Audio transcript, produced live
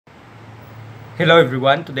Hello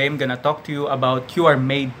everyone. Today I'm gonna talk to you about you are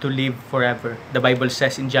made to live forever. The Bible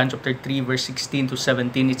says in John chapter 3 verse 16 to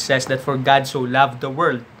 17, it says that for God so loved the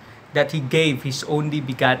world that he gave his only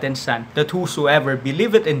begotten Son, that whosoever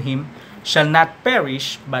believeth in him shall not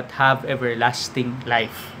perish but have everlasting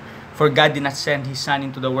life. For God did not send his Son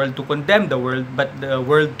into the world to condemn the world, but the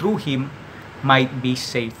world through him might be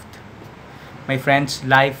saved. My friends,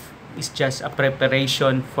 life is just a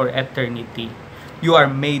preparation for eternity. You are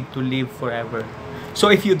made to live forever. So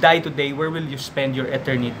if you die today, where will you spend your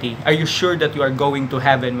eternity? Are you sure that you are going to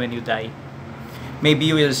heaven when you die? Maybe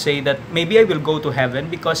you will say that maybe I will go to heaven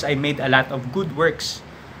because I made a lot of good works.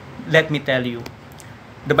 Let me tell you.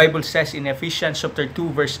 The Bible says in Ephesians chapter 2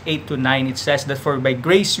 verse 8 to 9, it says that for by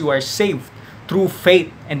grace you are saved through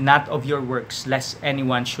faith and not of your works, lest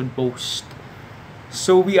anyone should boast.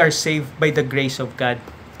 So we are saved by the grace of God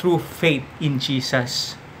through faith in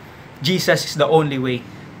Jesus. Jesus is the only way.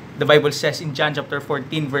 The Bible says in John chapter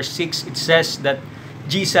 14 verse 6, it says that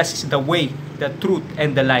Jesus is the way, the truth,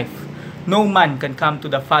 and the life. No man can come to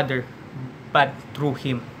the Father but through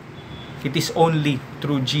Him. It is only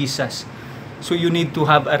through Jesus. So you need to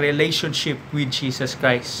have a relationship with Jesus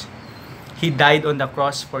Christ. He died on the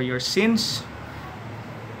cross for your sins,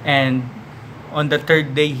 and on the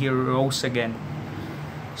third day He rose again.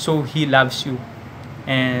 So He loves you,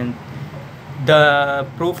 and the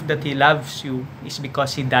proof that He loves you is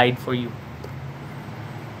because He died for you.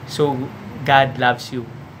 So God loves you,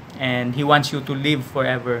 and He wants you to live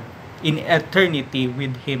forever in eternity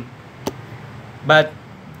with Him. But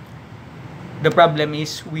the problem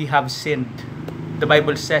is we have sinned. The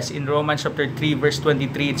Bible says in Romans chapter 3 verse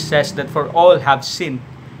 23, it says that for all have sinned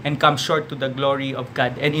and come short to the glory of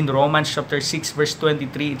God. And in Romans chapter 6 verse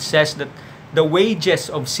 23, it says that the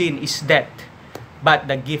wages of sin is death, but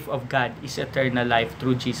the gift of God is eternal life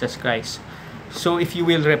through Jesus Christ. So if you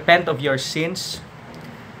will repent of your sins,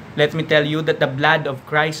 let me tell you that the blood of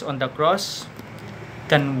Christ on the cross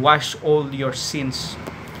can wash all your sins.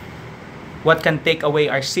 What can take away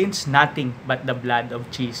our sins? Nothing but the blood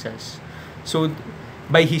of Jesus. So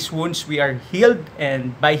by His wounds we are healed,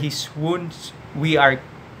 and by His wounds we are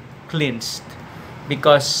cleansed,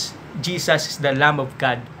 because Jesus is the Lamb of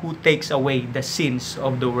God who takes away the sins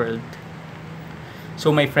of the world.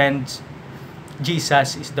 So my friends,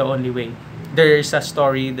 Jesus is the only way. There is a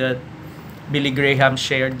story that Billy Graham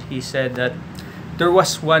shared. He said that there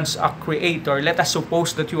was once a creator. Let us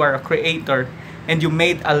suppose that you are a creator and you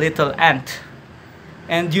made a little ant.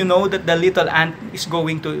 And you know that the little ant is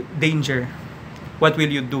going to danger. What will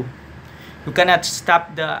you do? You cannot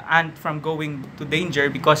stop the ant from going to danger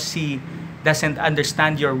because he doesn't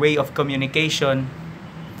understand your way of communication.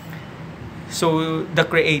 So the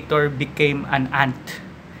Creator became an ant,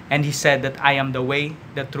 and He said that I am the way,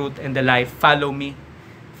 the truth, and the life. Follow me,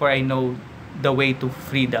 for I know the way to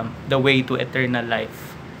freedom, the way to eternal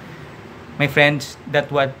life. My friends,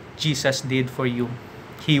 that's what Jesus did for you.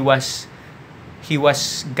 He was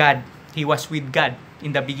God. He was with God.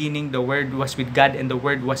 In the beginning, the Word was with God, and the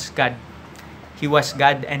Word was God. He was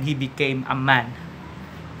God, and He became a man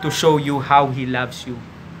to show you how He loves you.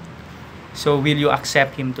 So will you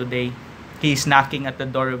accept Him today? He is knocking at the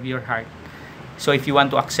door of your heart. So if you want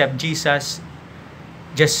to accept Jesus,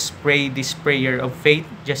 just pray this prayer of faith.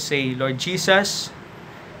 Just say, Lord Jesus,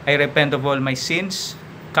 I repent of all my sins.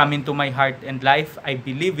 Come into my heart and life. I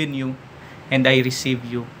believe in you and I receive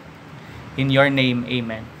you. In your name,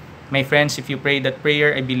 amen. My friends, if you pray that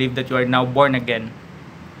prayer, I believe that you are now born again.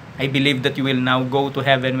 I believe that you will now go to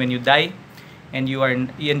heaven when you die, and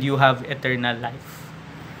you have eternal life.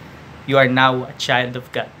 You are now a child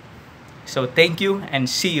of God. So thank you, and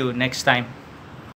see you next time.